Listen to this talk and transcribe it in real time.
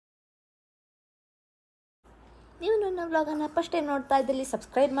ನೀವು ನನ್ನ ವ್ಲಾಗನ್ನು first time ನೋಡ್ತಾ ಇದ್ದಲ್ಲಿ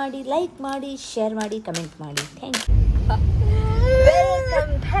ಸಬ್ಸ್ಕ್ರೈಬ್ ಮಾಡಿ, ಲೈಕ್ ಮಾಡಿ, ಶೇರ್ ಮಾಡಿ, ಕಮೆಂಟ್ ಮಾಡಿ. Thank you.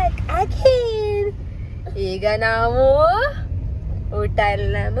 Welcome back again. ಈಗ ನಾವು ಊಟ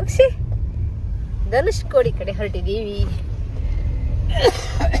ಎಲ್ಲ ಮುಗಿಸಿ ಧನುಷ್ಕೋಡಿ ಕಡೆ ಹೊರಟಿದ್ದೀವಿ.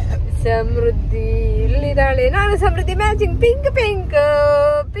 ಸಮೃದ್ಧಿ ಇಲ್ಲಿದ್ದಾಳೆ, ನಾನು ಸಮೃದ್ಧಿ matching pink pink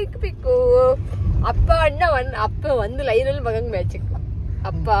pink pink. ಅಪ್ಪ ಅಪ್ಪ ಒಂದು ಲೈನಲ್ಲಿ ಮಗಂಗ್ ಮ್ಯಾಚಿಂಗ್.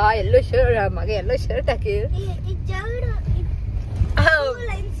 ಅಪ್ಪ ಎಲ್ಲೋ ಶರ್ಟ್, ಮಗ ಎಲ್ಲೋ ಶರ್ಟ್ ಹಾಕಿ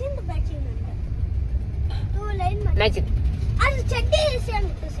ಮ್ಯಾಚಿಂಗ್.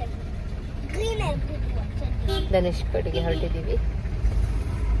 ಧನುಷ್ಕೋಡಿಗೆ ಹೊರಟಿದ್ದೀವಿ.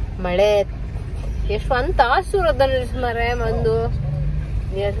 ಮಳೆ ಎಷ್ಟು ಒಂದು ತಾಸು ಮರೆ ಒಂದು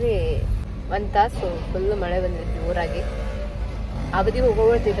ನಿಯರ್ಲಿ 1 ತಾಸು ಫುಲ್ ಮಳೆ ಬಂದಿತ್ತು ಊರಾಗಿ. ಅವಧಿ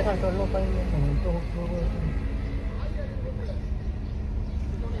ಹೋಗ್ತಿದ್ದೆ ಕಂಟ್ರೋಲ್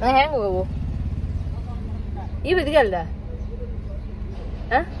ಹೆಂಗ್ ಹೋಗು ಈ ಬದಿಗೆ ಅಲ್ದ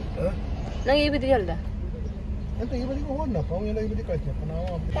ನಂಗೆ ಈ ಬದಿಗೆ ಅಲ್ದ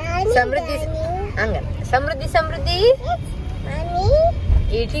ಸಮೃದ್ಧಿ ಹಂಗ ಸಮೃದ್ಧಿ ಸಮೃದ್ಧಿ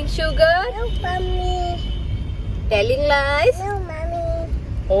eating sugar, telling lies,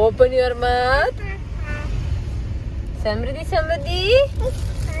 open your mouth. Samriddhi Samriddhi,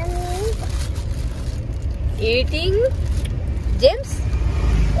 eating gems,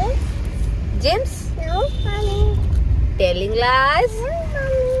 gems, telling lies,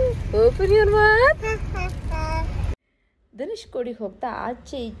 open your mouth. ಧನುಷ್ಕೋಡಿಗೆ ಹೋಗ್ತಾ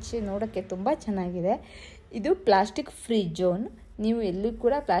ಆಚೆ ಈಚೆ ನೋಡೋಕ್ಕೆ ತುಂಬ ಚೆನ್ನಾಗಿದೆ. ಇದು ಪ್ಲಾಸ್ಟಿಕ್ ಫ್ರೀ ಝೋನ್. ನೀವು ಎಲ್ಲೂ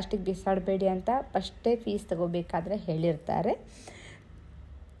ಕೂಡ ಪ್ಲಾಸ್ಟಿಕ್ ಬಿಸಾಡಬೇಡಿ ಅಂತ ಫಸ್ಟೇ ಫೀಸ್ ತಗೋಬೇಕಾದ್ರೆ ಹೇಳಿರ್ತಾರೆ.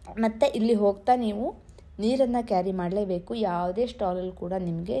 ಮತ್ತು ಇಲ್ಲಿ ಹೋಗ್ತಾ ನೀವು ನೀರನ್ನು ಕ್ಯಾರಿ ಮಾಡಲೇಬೇಕು. ಯಾವುದೇ ಸ್ಟಾಲಲ್ಲಿ ಕೂಡ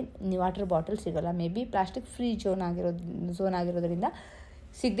ನಿಮಗೆ ವಾಟರ್ ಬಾಟಲ್ ಸಿಗೋಲ್ಲ. May be plastic free zone ಆಗಿರೋದ್ರಿಂದ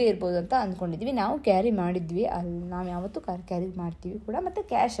ಸಿಗದೇ ಇರ್ಬೋದು ಅಂತ ಅಂದ್ಕೊಂಡಿದ್ವಿ. ನಾವು ಕ್ಯಾರಿ ಮಾಡಿದ್ವಿ, ಅಲ್ಲಿ ನಾವು ಯಾವತ್ತೂ ಕ್ಯಾರಿ ಮಾಡ್ತೀವಿ ಕೂಡ. ಮತ್ತು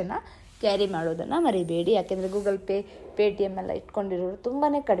ಕ್ಯಾಶನ್ನು ಕ್ಯಾರಿ ಮಾಡೋದನ್ನು ಮರಿಬೇಡಿ, ಯಾಕೆಂದರೆ ಗೂಗಲ್ ಪೇ, ಪೇಟಿಎಮ್ ಎಲ್ಲ ಇಟ್ಕೊಂಡಿರೋರು ತುಂಬಾ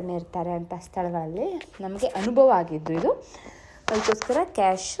ಕಡಿಮೆ ಇರ್ತಾರೆ ಅಂಥ ಸ್ಥಳಗಳಲ್ಲಿ. ನಮಗೆ ಅನುಭವ ಆಗಿದ್ದು ಇದು. ಅದಕ್ಕೋಸ್ಕರ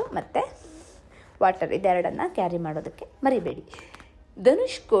ಕ್ಯಾಶು ಮತ್ತು ವಾಟರ್ ಇದೆರಡನ್ನು ಕ್ಯಾರಿ ಮಾಡೋದಕ್ಕೆ ಮರಿಬೇಡಿ.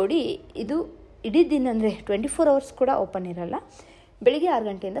 ಧನುಷ್ಕೋಡಿ ಇದು ಇಡೀ ದಿನ ಅಂದರೆ 24 ಅವರ್ಸ್ ಕೂಡ ಓಪನ್ ಇರಲ್ಲ. ಬೆಳಿಗ್ಗೆ 6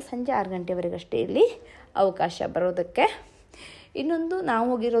 ಗಂಟೆಯಿಂದ ಸಂಜೆ 6 ಗಂಟೆವರೆಗಷ್ಟೇ ಇಲ್ಲಿ ಅವಕಾಶ ಬರೋದಕ್ಕೆ. ಇನ್ನೊಂದು, ನಾವು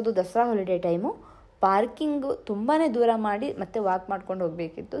ಹೋಗಿರೋದು ದಸರಾ ಹಾಲಿಡೇ ಟೈಮು. ಪಾರ್ಕಿಂಗು ತುಂಬಾ ದೂರ ಮಾಡಿ ಮತ್ತೆ ವಾಕ್ ಮಾಡ್ಕೊಂಡು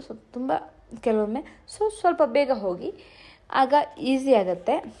ಹೋಗಬೇಕಿತ್ತು. ತುಂಬ ಕೆಲವೊಮ್ಮೆ ಸ್ವಲ್ಪ ಬೇಗ ಹೋಗಿ, ಆಗ ಈಸಿ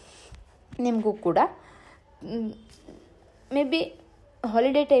ಆಗುತ್ತೆ ನಿಮಗೂ ಕೂಡ. ಮೇ ಬಿ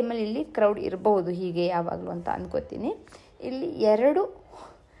ಹಾಲಿಡೇ ಟೈಮಲ್ಲಿ ಇಲ್ಲಿ ಕ್ರೌಡ್ ಇರಬಹುದು ಹೀಗೆ ಯಾವಾಗಲೂ ಅಂತ ಅಂದ್ಕೋತೀನಿ. ಇಲ್ಲಿ 2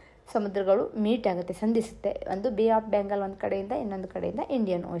 ಸಮುದ್ರಗಳು ಮೀಟ್ ಆಗುತ್ತೆ, ಸಂಧಿಸುತ್ತೆ. ಒಂದು ಬೇ ಆಫ್ ಬೆಂಗಾಲ್ ಒಂದು ಕಡೆಯಿಂದ, ಇನ್ನೊಂದು ಕಡೆಯಿಂದ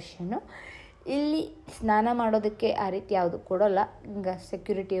ಇಂಡಿಯನ್ ಓಷನ್ನು. ಇಲ್ಲಿ ಸ್ನಾನ ಮಾಡೋದಕ್ಕೆ ಆ ರೀತಿ ಯಾವುದು ಕೊಡೋಲ್ಲ, ಈಗ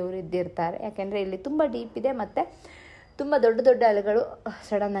ಸೆಕ್ಯೂರಿಟಿಯವರು ಇದ್ದಿರ್ತಾರೆ. ಯಾಕೆಂದರೆ ಇಲ್ಲಿ ತುಂಬ ಡೀಪ್ ಇದೆ ಮತ್ತು ತುಂಬ ದೊಡ್ಡ ದೊಡ್ಡ ಅಲೆಗಳು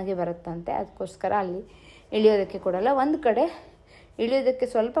ಸಡನ್ನಾಗಿ ಬರುತ್ತಂತೆ. ಅದಕ್ಕೋಸ್ಕರ ಅಲ್ಲಿ ಇಳಿಯೋದಕ್ಕೆ ಕೊಡೋಲ್ಲ. ಒಂದು ಕಡೆ ಇಳಿಯೋದಕ್ಕೆ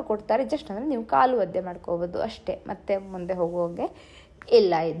ಸ್ವಲ್ಪ ಕೊಡ್ತಾರೆ, ಜಸ್ಟ್ ಅಂದರೆ ನೀವು ಕಾಲು ಒದ್ದೆ ಮಾಡ್ಕೋಬೋದು ಅಷ್ಟೇ, ಮತ್ತೆ ಮುಂದೆ ಹೋಗೋಗೆ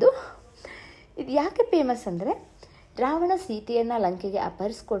ಇಲ್ಲ. ಇದು ಯಾಕೆ ಫೇಮಸ್ ಅಂದರೆ, ರಾವಣ ಸೀತೆಯನ್ನು ಲಂಕೆಗೆ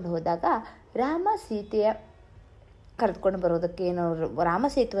ಅಪಹರಿಸ್ಕೊಂಡು ಹೋದಾಗ ರಾಮ ಸೀತೆಯ ಕರೆದುಕೊಂಡು ಬರೋದಕ್ಕೆ ಏನೋ ರಾಮ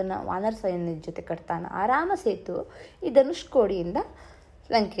ಸೇತುವನ್ನು ವಾನರ ಸೈನ್ಯದ ಜೊತೆ ಕಟ್ತಾನೆ. ಆ ರಾಮ ಸೇತು ಈ ಧನುಷ್ಕೋಡಿಯಿಂದ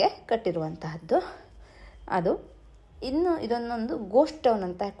ಲಂಕೆಗೆ ಕಟ್ಟಿರುವಂತಹದ್ದು. ಅದು ಇನ್ನು ಇದನ್ನೊಂದು ಗೋಸ್ಟ್ ಟೌನ್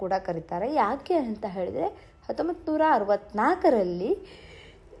ಅಂತ ಕೂಡ ಕರೀತಾರೆ. ಯಾಕೆ ಅಂತ ಹೇಳಿದರೆ 1964ರಲ್ಲಿ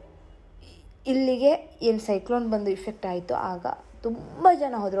ಇಲ್ಲಿಗೆ ಏನು ಸೈಕ್ಲೋನ್ ಬಂದು ಇಫೆಕ್ಟ್ ಆಯಿತು, ಆಗ ತುಂಬ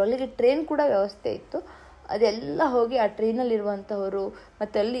ಜನ ಹೋದರು. ಅಲ್ಲಿಗೆ ಟ್ರೈನ್ ಕೂಡ ವ್ಯವಸ್ಥೆ ಇತ್ತು. ಅದೆಲ್ಲ ಹೋಗಿ ಆ ಟ್ರೈನಲ್ಲಿರುವಂಥವರು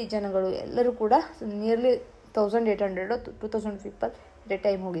ಮತ್ತು ಅಲ್ಲಿ ಜನಗಳು ಎಲ್ಲರೂ ಕೂಡ nearly 1800 to 2000 people at a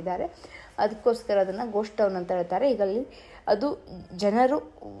time ಹೋಗಿದ್ದಾರೆ. ಅದಕ್ಕೋಸ್ಕರ ಅದನ್ನು ಗೋಸ್ಟ್ ಟೌನ್ ಅಂತ ಹೇಳ್ತಾರೆ. ಈಗ ಅಲ್ಲಿ ಅದು ಜನರು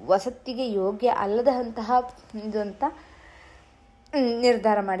ವಸತಿಗೆ ಯೋಗ್ಯ ಅಲ್ಲದಂತಹ ಇದು ಅಂತ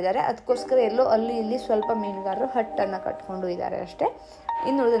ನಿರ್ಧಾರ ಮಾಡಿದ್ದಾರೆ. ಅದಕ್ಕೋಸ್ಕರ ಎಲ್ಲೋ ಅಲ್ಲಿ ಇಲ್ಲಿ ಸ್ವಲ್ಪ ಮೀನುಗಾರರು ಹಟ್ಟನ್ನು ಕಟ್ಕೊಂಡು ಇದ್ದಾರೆ ಅಷ್ಟೇ.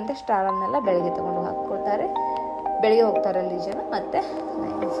 ಇನ್ನು ಉಳಿದಂತೆ ಸ್ಟಾಲನ್ನೆಲ್ಲ ಬೆಳಗ್ಗೆ ತಗೊಂಡು ಹಾಕ್ಕೊಳ್ತಾರೆ. ಬೆಳಗ್ಗೆ ಹೋಗ್ತಾರೆ ಅಲ್ಲಿ ಜನ, ಮತ್ತು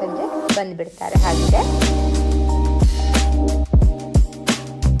ಸಂಜೆ ಬಂದುಬಿಡ್ತಾರೆ. ಹಾಗಿದೆ.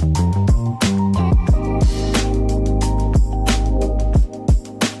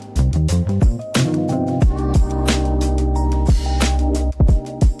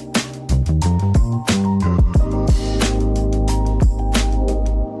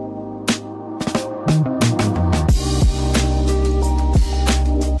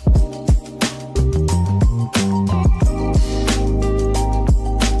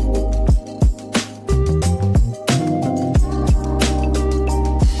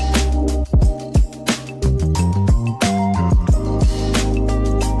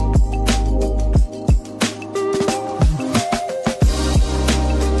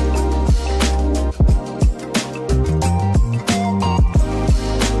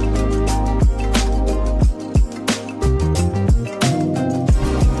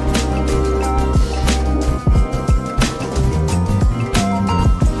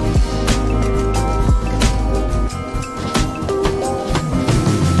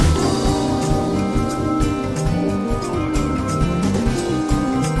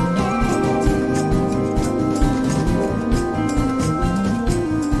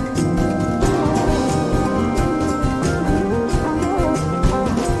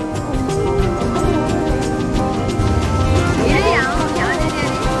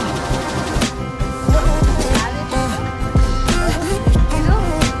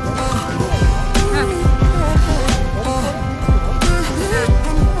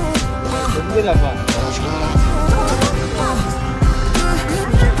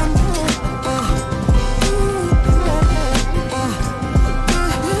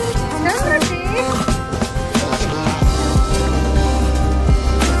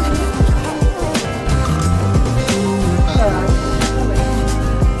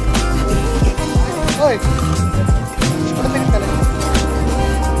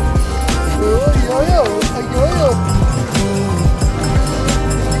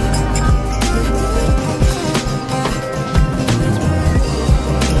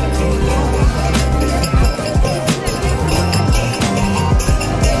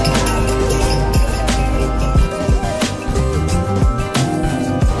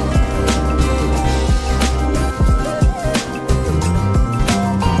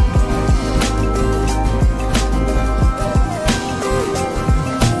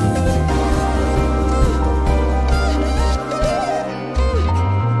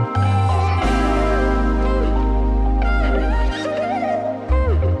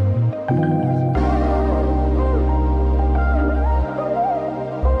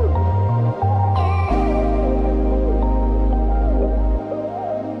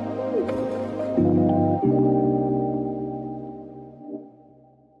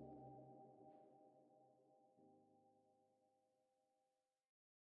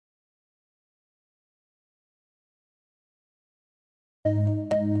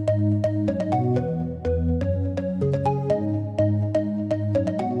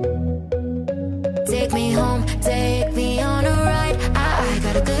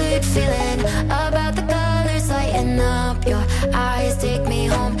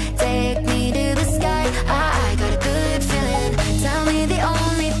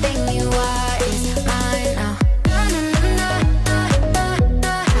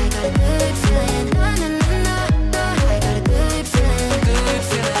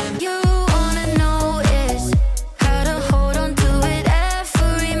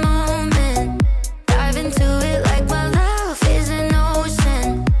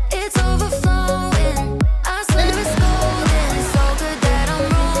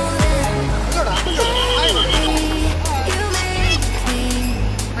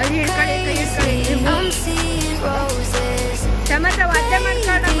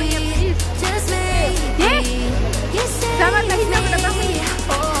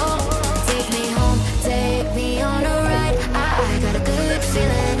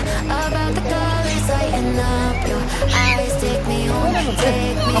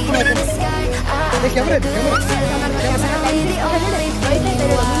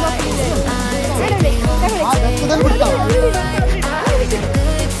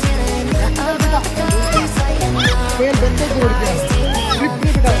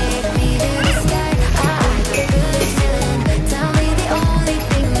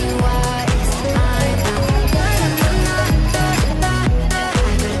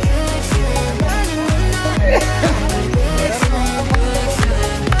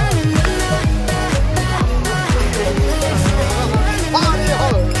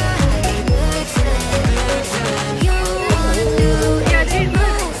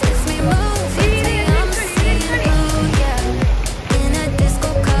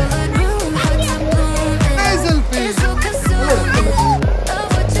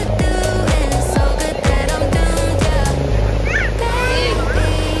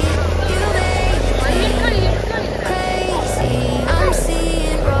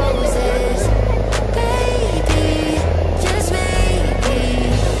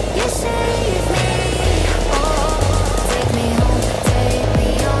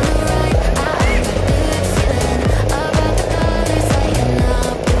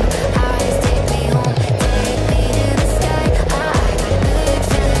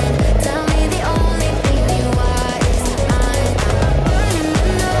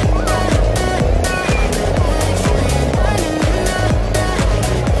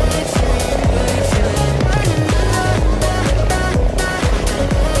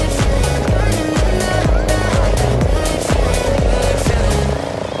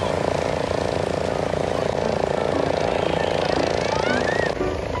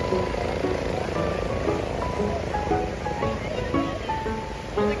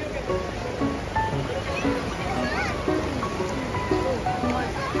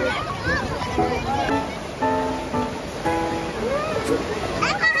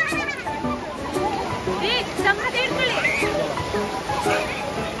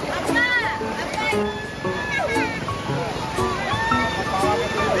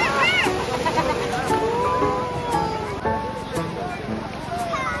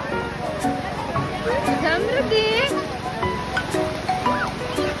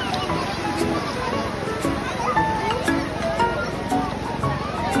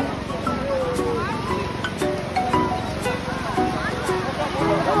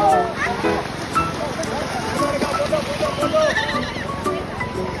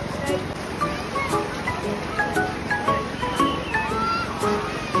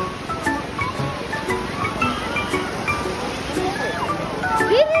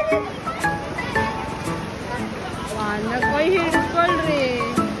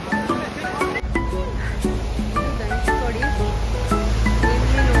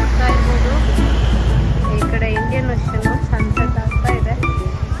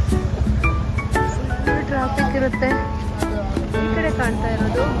 ಇರುತ್ತೆ. ಈ ಕಡೆ ಕಾಣ್ತಾ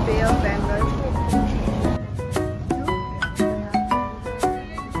ಇರೋದು ಬೇ ಆಫ್ ಬೆಂಗಾಲ್.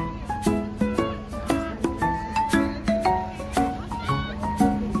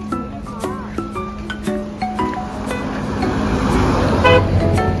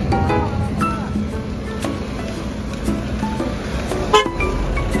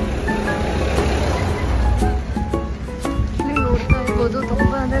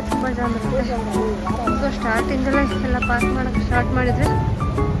 ತುಂಬ ಜನ ಇರುತ್ತೆ. ಸೊ ಸ್ಟಾರ್ಟಿಂಗಲ್ಲೇ ಎಲ್ಲ ಪಾರ್ಕ್ ಮಾಡೋಕ್ಕೆ ಸ್ಟಾರ್ಟ್ ಮಾಡಿದರೆ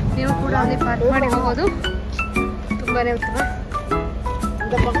ನೀವು ಕೂಡ ಅಲ್ಲಿ ಪಾರ್ಕ್ ಮಾಡಿ ಹೋಗೋದು ತುಂಬಾ ಉತ್ತಮ.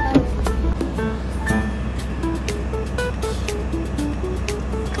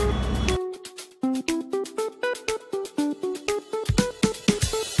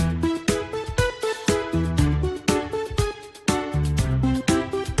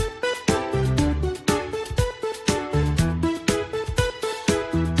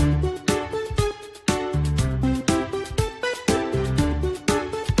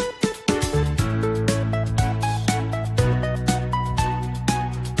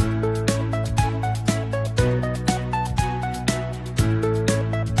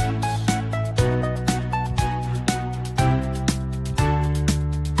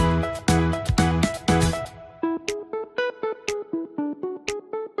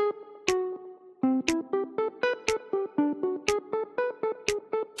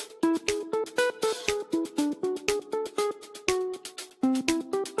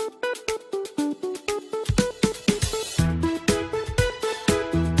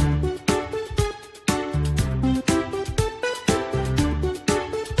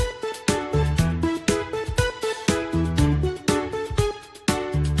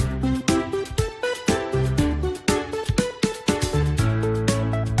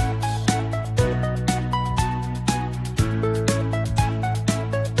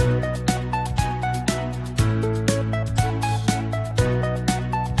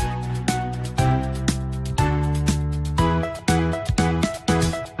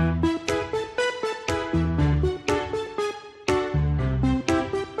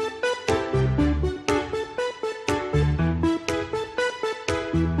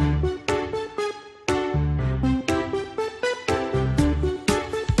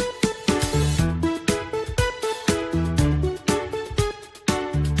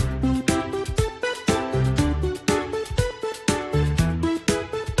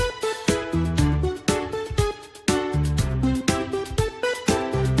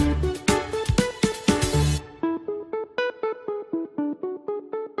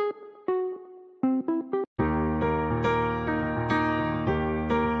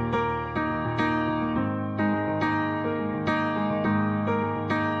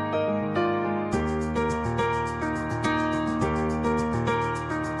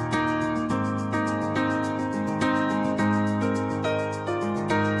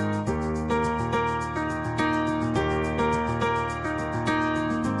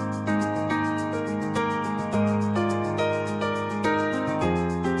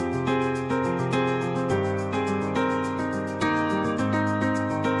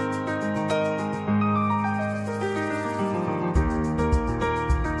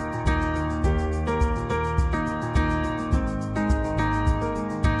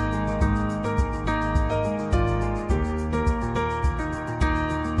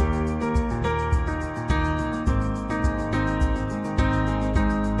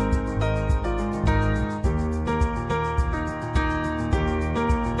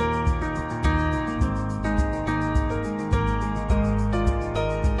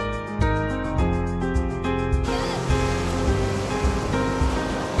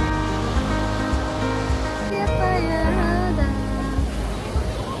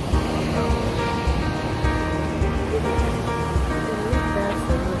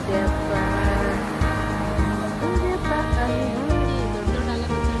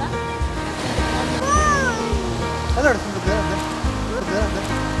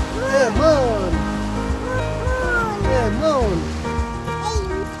 moon. Yeah, moon.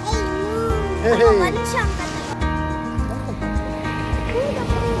 Hey.